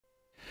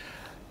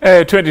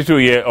A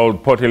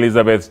 22-year-old Port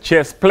Elizabeth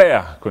chess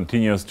player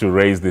continues to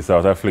raise the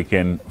South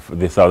African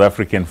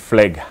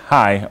flag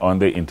high on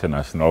the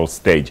international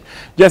stage.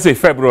 Just in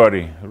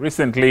February,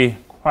 recently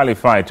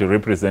qualified to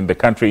represent the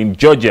country in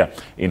Georgia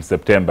in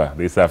September.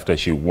 This after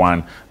she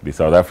won the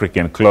South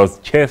African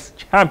Closed Chess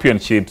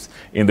Championships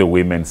in the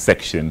women's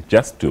section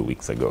just 2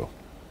 weeks ago.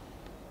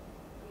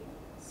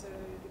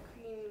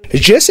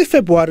 Jessie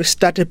February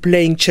started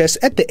playing chess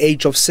at the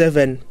age of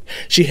 7.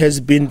 She has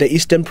been the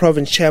Eastern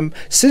Province champ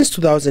since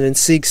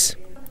 2006.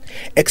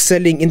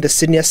 Excelling in the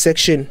senior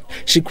section,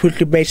 she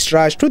quickly made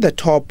strides to the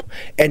top,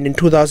 and in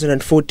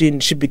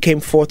 2014 she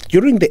became 4th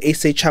during the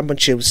SA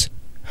Championships.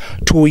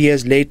 2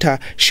 years later,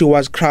 she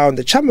was crowned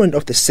the champion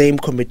of the same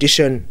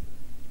competition.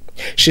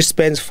 She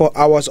spends 4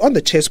 hours on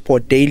the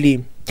chessboard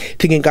daily,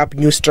 thinking up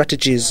new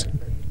strategies.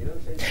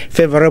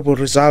 Favorable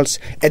results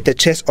at the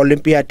Chess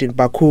Olympiad in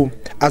Baku,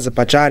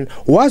 Azerbaijan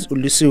was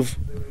elusive,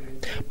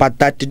 but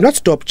that did not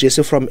stop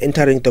Jessie from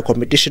entering the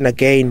competition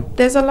again.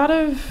 There's a lot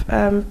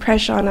of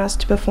pressure on us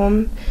to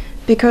perform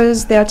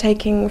because they are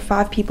taking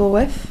 5 people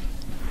with.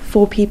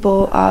 4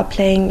 people are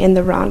playing in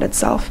the round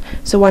itself,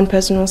 so 1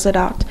 person will sit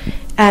out.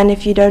 And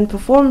if you don't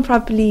perform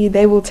properly,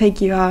 they will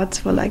take you out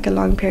for like a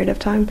long period of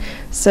time.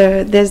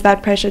 So there's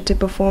that pressure to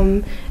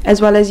perform,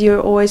 as well as you're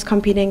always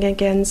competing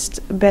against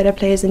better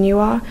players than you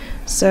are.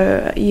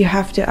 So you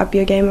have to up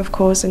your game, of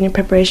course, and your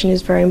preparation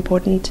is very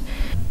important.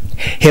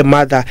 Her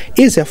mother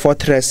is a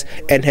fortress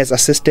and has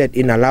assisted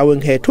in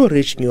allowing her to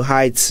reach new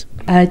heights.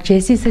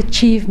 Jessie's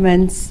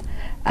achievements,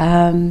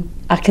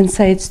 I can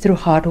say it's through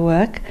hard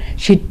work.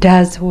 She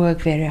does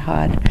work very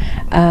hard.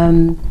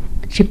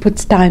 She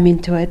puts time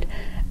into it.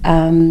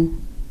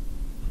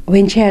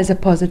 When she has a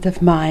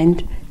positive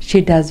mind, she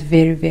does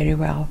very, very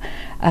well.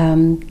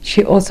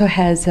 She also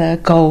has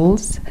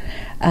goals.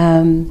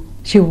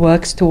 She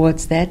works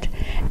towards that,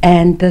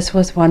 and this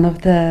was one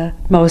of the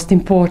most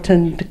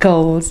important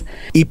goals.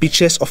 EP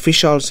chess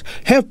officials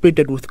have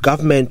pleaded with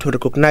government to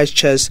recognize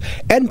chess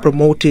and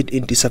promote it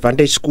in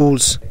disadvantaged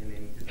schools.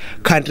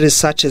 Countries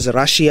such as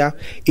Russia,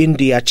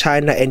 India,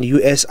 China and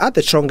US are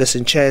the strongest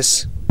in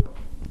chess.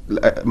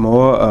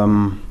 More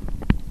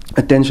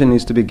attention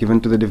needs to be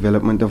given to the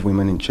development of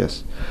women in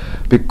chess,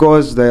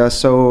 because they are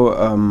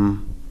so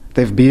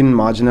they've been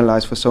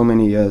marginalized for so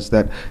many years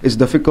that it's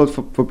difficult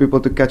for people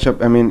to catch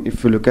up. I mean,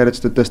 if you look at it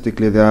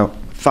statistically, there are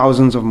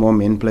thousands of more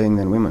men playing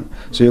than women,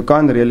 so you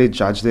can't really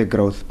judge their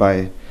growth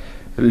by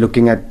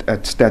looking at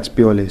stats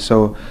purely.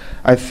 So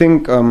I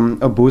think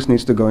a boost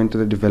needs to go into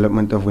the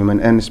development of women,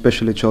 and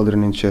especially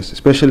children in chess,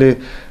 especially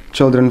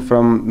children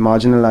from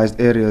marginalized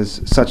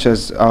areas such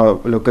as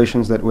our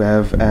locations that we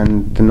have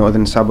and the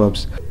northern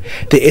suburbs.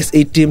 The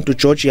SA team to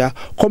Georgia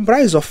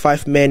comprised of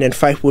 5 men and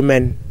 5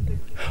 women.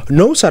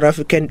 No South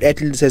African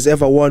athlete has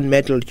ever won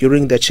medal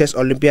during the Chess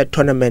Olympiad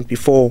tournament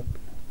before.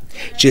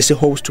 Jessie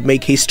hopes to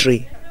make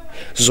history.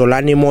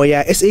 Zolani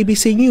Moya,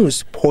 SABC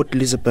News, Port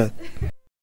Elizabeth.